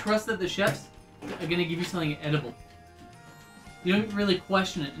 Okay. You trust that the chefs are going to give you something edible. You don't really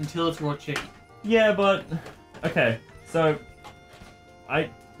question it until it's raw chicken. Yeah, but... Okay, so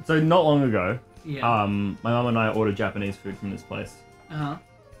not long ago, Yeah. my mum and I ordered Japanese food from this place. Uh-huh.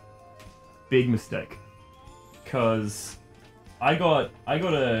 Big mistake. Because I got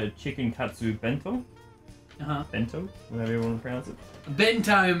a chicken katsu bento. Uh-huh. Bento? Whatever you want to pronounce it.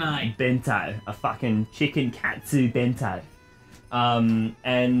 Bento, mate. Bento. A fucking chicken katsu bento.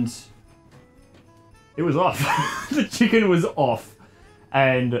 And it was off. The chicken was off,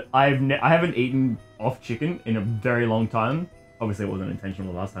 and I haven't eaten off chicken in a very long time. Obviously, it wasn't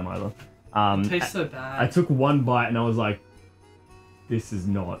intentional the last time either. It tastes so bad. I took one bite and I was like, this is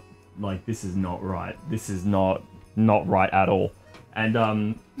not right. This is not right at all. And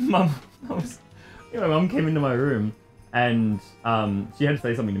my mum came into my room and she had to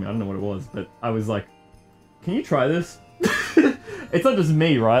say something to me. I don't know what it was, but I was like, can you try this? It's not just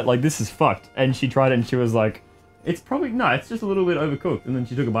me, right? Like, this is fucked. And she tried it and she was like, it's just a little bit overcooked. And then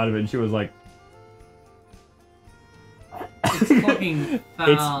she took a bite of it and she was like, it's fucking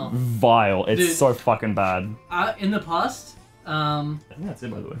foul. It's vile. It's Dude, so fucking bad. In the past, I think that's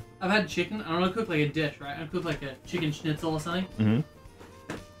it, by the way. I've had chicken. I don't want to cook like a dish, right? I cook like a chicken schnitzel or something.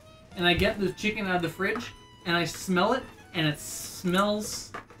 Mm-hmm. And I get the chicken out of the fridge, and I smell it, and it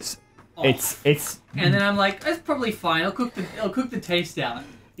smells off. It's. And then I'm like, that's probably fine. I'll cook the taste out,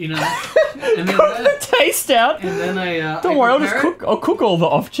 you know. And then Cook the taste out. And then Don't worry, I'll cook all the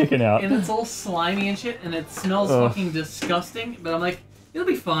off chicken out. And it's all slimy and shit, and it smells fucking disgusting. But I'm like, it'll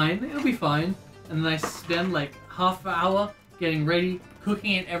be fine. It'll be fine. And then I spend like half an hour getting ready,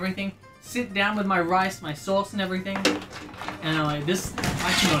 cooking it, everything. Sit down with my rice, my sauce, and everything. And I'm like,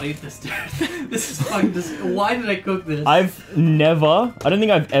 I cannot eat this, dude. This is fucking why did I cook this? I don't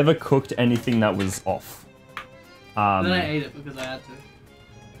think I've ever cooked anything that was off. Then I ate it because I had to.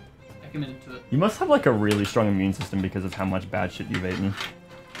 I committed to it. You must have like a really strong immune system because of how much bad shit you've eaten.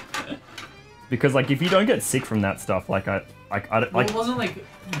 Because like, if you don't get sick from that stuff, like well, it wasn't like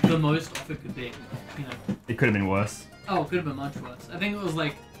the most off it could be, you know. It could have been worse. Oh, it could have been much worse. I think it was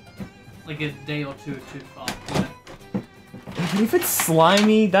like a day or two too far. You know? But if it's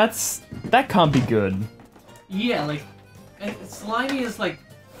slimy, that can't be good. Yeah, like slimy is like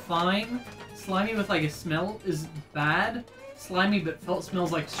fine. Slimy with like a smell is bad. Slimy but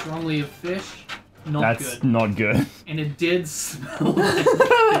smells like strongly of fish. That's not good. And it did smell like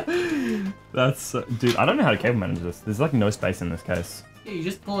That's... dude, I don't know how to cable manage this. There's like no space in this case. Yeah, you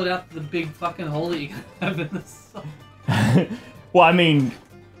just pull it out the big fucking hole that you have in the side. Well, I mean...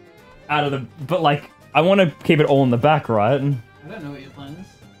 But like, I want to keep it all in the back, right? I don't know what your plan is.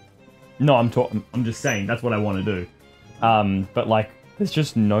 No, I'm just saying, that's what I want to do. But like, there's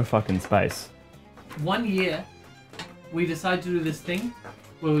just no fucking space. 1 year, we decided to do this thing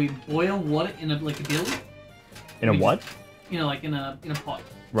where we boil water in a billy. In a what? You know, like in a pot.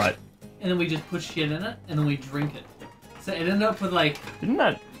 Right. And then we just put shit in it, and then we drink it. So it ended up with like...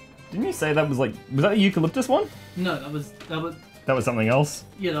 Didn't you say that was like... Was that the eucalyptus one? No, that was... That was something else?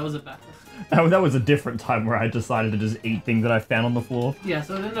 Yeah, that was a backward. That was a different time where I decided to just eat things that I found on the floor. Yeah,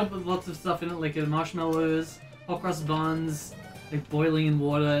 so it ended up with lots of stuff in it, like marshmallows, hot cross buns, like boiling in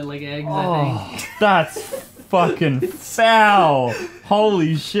water, like eggs, I think. That's fucking foul!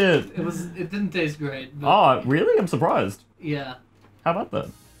 Holy shit. It didn't taste great. But oh, really? I'm surprised. yeah. How about that?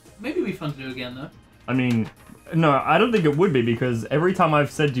 Maybe it'd be fun to do again, though. I mean, no, I don't think it would be, because every time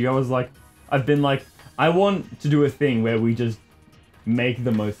I've said to you, I've been like, I want to do a thing where we just make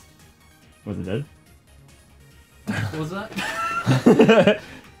the most... Was it dead? What was that?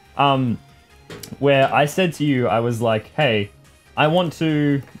 Where I said to you, I was like, hey, I want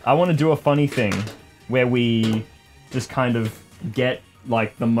to do a funny thing where we just kind of get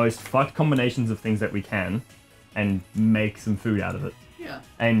like the most fucked combinations of things that we can and make some food out of it. Yeah.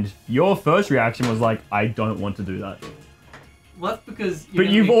 And your first reaction was like, I don't want to do that. Well, that's because... But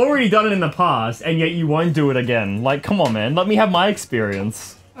you've already done it in the past, and yet you won't do it again. Like, come on, man. Let me have my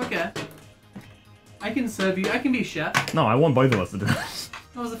experience. Okay. I can serve you. I can be chef. No, I want both of us to do it.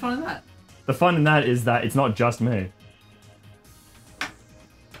 What was the fun in that? The fun in that is that it's not just me.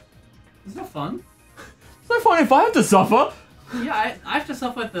 It's not fun. It's no fun if I have to suffer. Yeah, I have to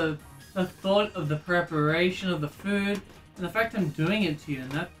suffer with the thought of the preparation of the food and the fact I'm doing it to you,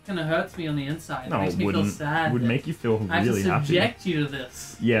 and that kind of hurts me on the inside. No, it makes me feel sad. It would make you feel I have really to happy. subject you to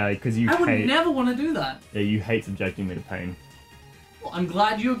this. Yeah, because you I would hate... never want to do that. Yeah, you hate subjecting me to pain. Well, I'm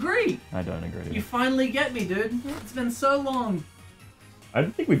glad you agree. I don't agree. You finally get me, dude. It's been so long. I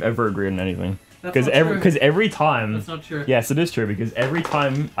don't think we've ever agreed on anything. That's not true. Because every time... That's not true. Yes, it is true, because every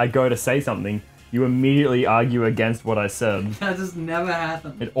time I go to say something, you immediately argue against what I said. That just never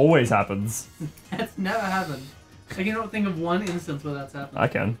happened. It always happens. That's never happened. I cannot think of one instance where that's happened. I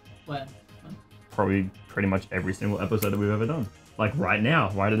can. When? Probably pretty much every single episode that we've ever done. Like right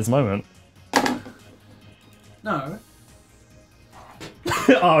now, right at this moment. No.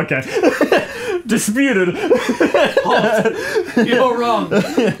 Oh, okay. Disputed. Halt. You're wrong.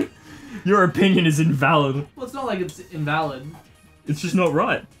 Your opinion is invalid. Well, it's not like it's invalid. It's just not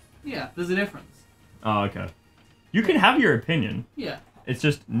right. Yeah, there's a difference. Oh, okay. You can have your opinion. Yeah. It's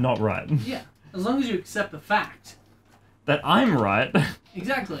just not right. Yeah. As long as you accept the fact. That I'm right.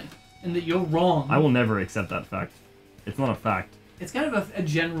 Exactly. And that you're wrong. I will never accept that fact. It's not a fact. It's kind of a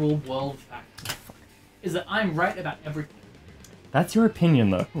general world fact. Is that I'm right about everything. That's your opinion,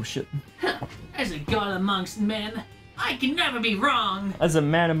 though. Oh, shit. As a god amongst men, I can never be wrong. As a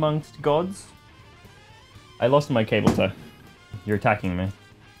man amongst gods. I lost my cable toe. You're attacking me.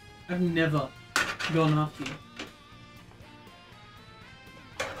 I've never gone after you.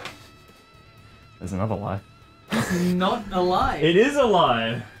 There's another lie. It's not a lie. It is a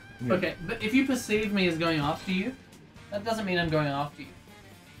lie. Okay, but if you perceive me as going after you, that doesn't mean I'm going after you.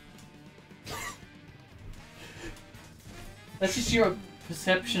 That's just your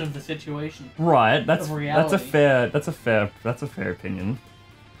perception of the situation. Right. That's Of a reality. fair opinion.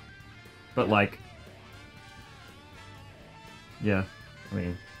 But like, yeah. I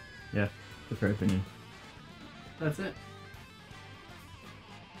mean, yeah, it's a fair opinion. That's it.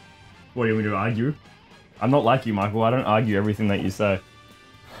 What do you want me to argue? I'm not like you, Michael. I don't argue everything that you say.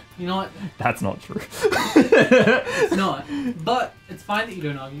 You know what? That's not true. It's not. But it's fine that you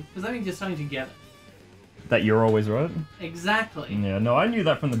don't argue, because that means you're starting to get it. That you're always right? Exactly. Yeah, no, I knew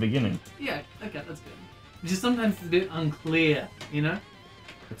that from the beginning. Yeah, okay, that's good. Just sometimes it's a bit unclear, you know?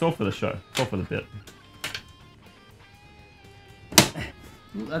 It's all for the show. It's all for the bit.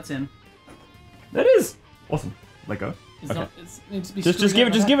 Ooh, that's in. That is awesome. Let go. It's Okay. not, it needs to be Just screwed give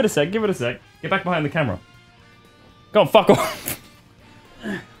up it. Just like give it a sec. Give it a sec. Get back behind the camera. Go on, fuck off.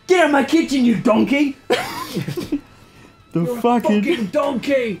 Get out of my kitchen, you donkey! The You're a fucking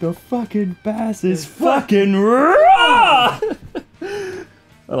donkey! the fucking bass is fucking raw. I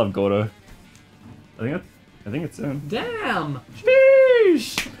love Gordo. I think it's him. Damn!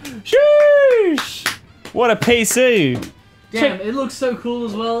 Sheesh! Sheesh! What a PC! Damn, it looks so cool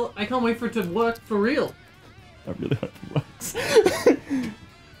as well. I can't wait for it to work for real. I really hope it works.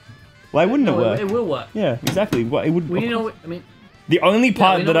 Why wouldn't it No, work? it will work. Yeah, exactly. What it would. We know what, I mean, The only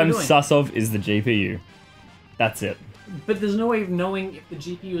part we know that what I'm we're doing. sus of is the GPU. That's it. but there's no way of knowing if the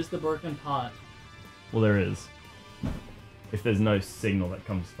GPU is the broken part. Well, there is. If there's no signal that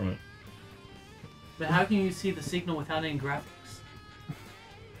comes from it. But how can you see the signal without any graphics?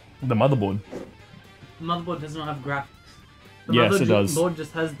 The motherboard. The motherboard does not have graphics. The Yes, it does. motherboard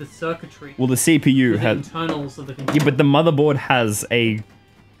just has the circuitry. Well, the CPU the has. internals of the computer. Yeah, but the motherboard has a.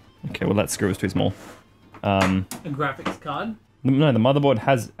 Okay, well that screw is too small. A graphics card. No, the motherboard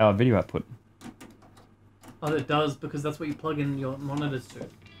has our video output. Oh, it does, because that's what you plug in your monitors to.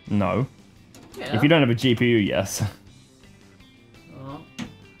 No. Yeah. If you don't have a GPU, yes. Oh.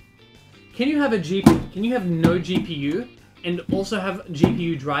 Can you have a GPU? Can you have no GPU and also have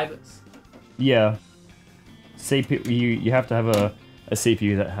GPU drivers? Yeah. CPU. You have to have a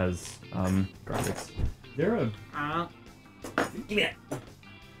CPU that has graphics. There are. Give me that.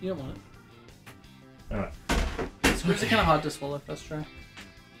 You don't want it. Alright. Scripts are kind of hard to swallow first try.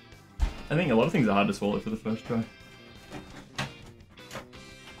 I think a lot of things are hard to swallow for the first try.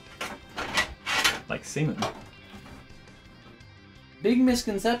 Like semen. Big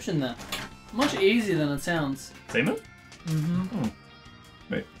misconception there. Much easier than it sounds. Semen? Mm-hmm. Oh.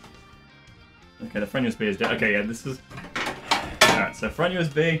 Wait. Okay, the front USB is down. Okay, yeah, this is... Alright, so front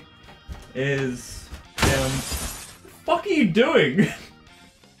USB is down. What the fuck are you doing?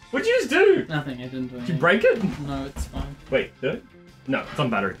 What'd you just do? Nothing, I didn't do Did anything. you break it? No, it's fine. Wait, did it? No, it's on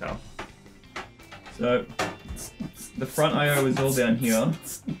battery power. So, the front I/O is all down here.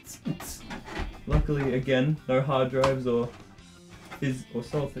 Luckily, again, no hard drives or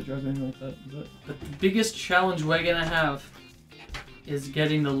solid state drives or anything like that. Is it? But the biggest challenge we're gonna have is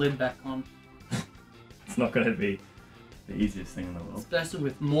getting the lid back on. It's not going to be the easiest thing in the world. Especially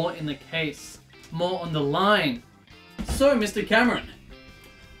with more in the case, more on the line. So, Mr. Cameron,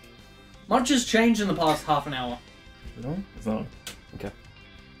 much has changed in the past half an hour. Is it on? It's on. Okay.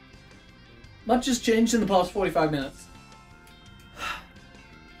 Much has changed in the past 45 minutes.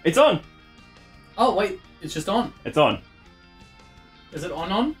 It's on! Oh, wait, it's just on. It's on. Is it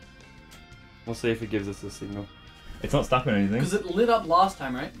on? We'll see if it gives us a signal. It's not stuck on anything. Because it lit up last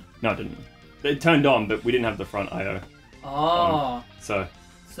time, right? No, it didn't. It turned on, but we didn't have the front I/O. Oh. So,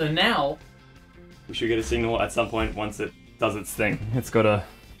 So now, we should get a signal at some point once it does its thing. It's gotta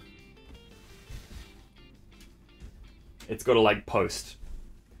like post.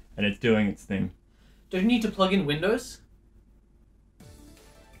 And it's doing its thing. do you need to plug in Windows?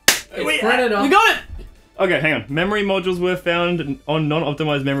 Wait, printed on. we got it! Okay, hang on. Memory modules were found on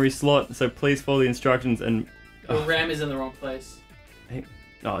non-optimized memory slot, so please follow the instructions and... Your RAM is in the wrong place.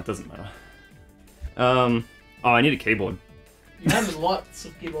 Oh, it doesn't matter. Oh, I need a keyboard. You have lots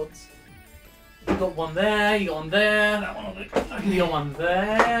of keyboards. You got one there, you got one there, that one over there, you got one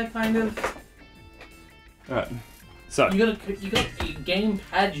there, kind of. Alright. So You got a game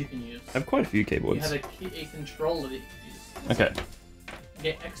pad you can use. I have quite a few You keyboards. have a controller that you can use. Okay. You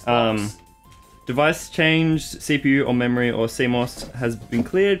get Xbox. Device changed, CPU or memory or CMOS has been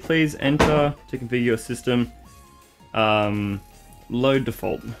cleared. Please enter to configure your system. Load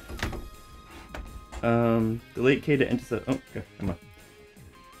default. Delete key to enter the. Oh, okay, come on.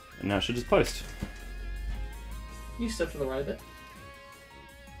 And now I should just post. You step to the right a bit.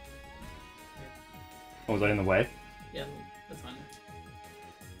 Oh, was I in the way? Yeah, that's fine.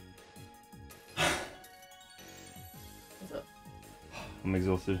 What's up? I'm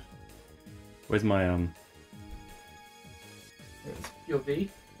exhausted. Where's my Your V?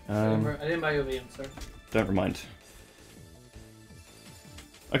 I didn't buy your V, I'm sorry. Don't remind.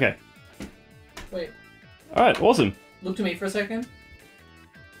 Okay. Wait, Alright, awesome. look to me for a second.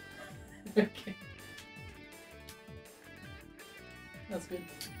 Okay. That's good.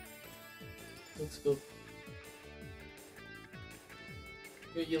 Looks good.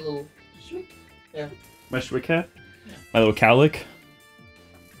 Got your little shwick. Yeah. My Schwick hair? Yeah. My little cowlick.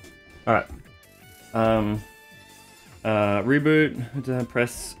 Alright. Reboot,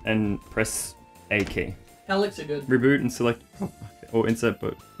 press A key. Cowlicks are good. Reboot and select or insert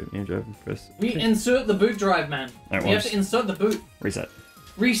boot drive and press. We insert the boot drive, man. Alright, We have to insert the boot. Reset.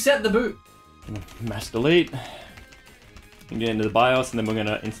 Reset the boot. Mash delete. And get into the BIOS and then we're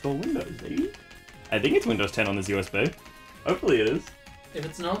gonna install Windows, eh? I think it's Windows 10 on this USB. Hopefully it is. If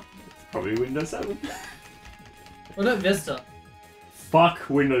it's not, It's probably Windows 7. what about Vista? Fuck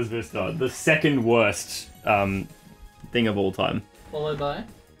Windows Vista. The second worst thing of all time. Followed by?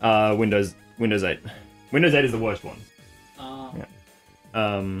 Windows 8. Windows 8 is the worst one. Yeah.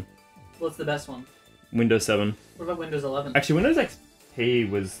 What's the best one? Windows 7. What about Windows 11? Actually, Windows XP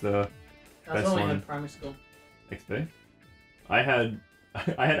was the That's best when we one. had primary school. XP. I had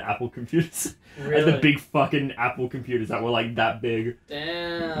Apple computers. I Really? had the big fucking Apple computers that were like that big.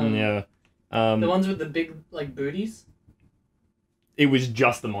 Damn. Yeah. The ones with the big, like, booties? It was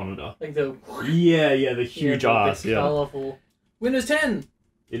just the monitor. Like the... Yeah, the huge ass. Yeah. Colorful. Windows 10!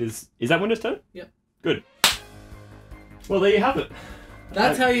 It is. Is that Windows 10? Yep. Good. Well, there you have it.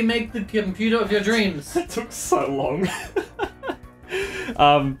 That's how you make the computer of your dreams. It took so long.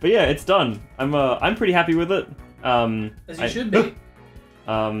 But yeah, it's done. I'm pretty happy with it. As you should be. Is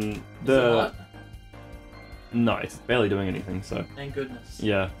it hot? No, it's barely doing anything. So Thank goodness.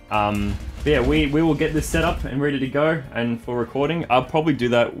 yeah. But yeah, we will get this set up and ready to go. And for recording, I'll probably do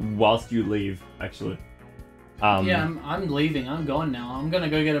that whilst you leave. Actually. Yeah, I'm leaving. I'm going now. I'm gonna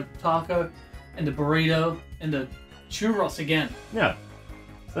go get a taco and a burrito and a churros again. Yeah.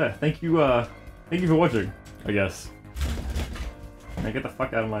 So thank you for watching. I guess. Now get the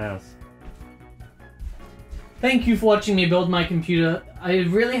fuck out of my house. Thank you for watching me build my computer. I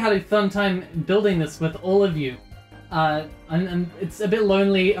really had a fun time building this with all of you. And it's a bit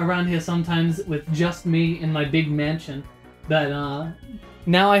lonely around here sometimes with just me in my big mansion. But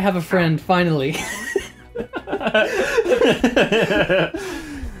now I have a friend, finally.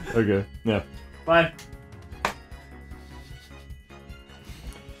 Okay, yeah. Bye.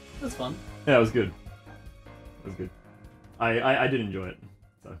 That's fun. Yeah, it was good. It was good. I did enjoy it.